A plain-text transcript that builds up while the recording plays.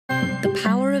The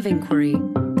power of inquiry,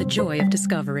 the joy of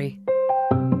discovery.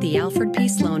 The Alfred P.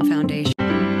 Sloan Foundation.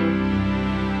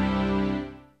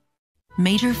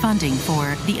 Major funding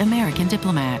for The American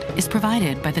Diplomat is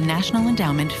provided by the National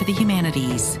Endowment for the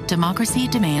Humanities. Democracy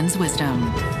demands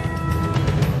wisdom.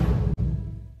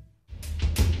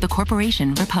 The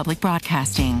Corporation for Public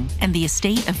Broadcasting and the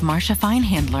estate of Marcia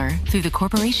Finehandler through the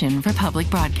Corporation for Public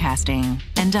Broadcasting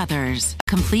and others.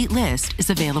 Complete list is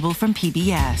available from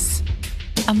PBS.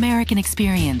 American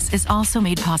Experience is also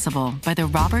made possible by the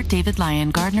Robert David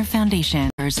Lyon Gardner Foundation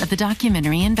of the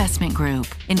Documentary Investment Group,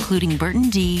 including Burton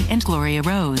D. and Gloria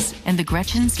Rose and the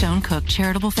Gretchen Stone Cook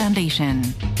Charitable Foundation,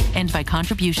 and by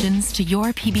contributions to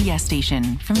your PBS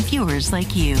station from viewers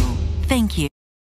like you. Thank you.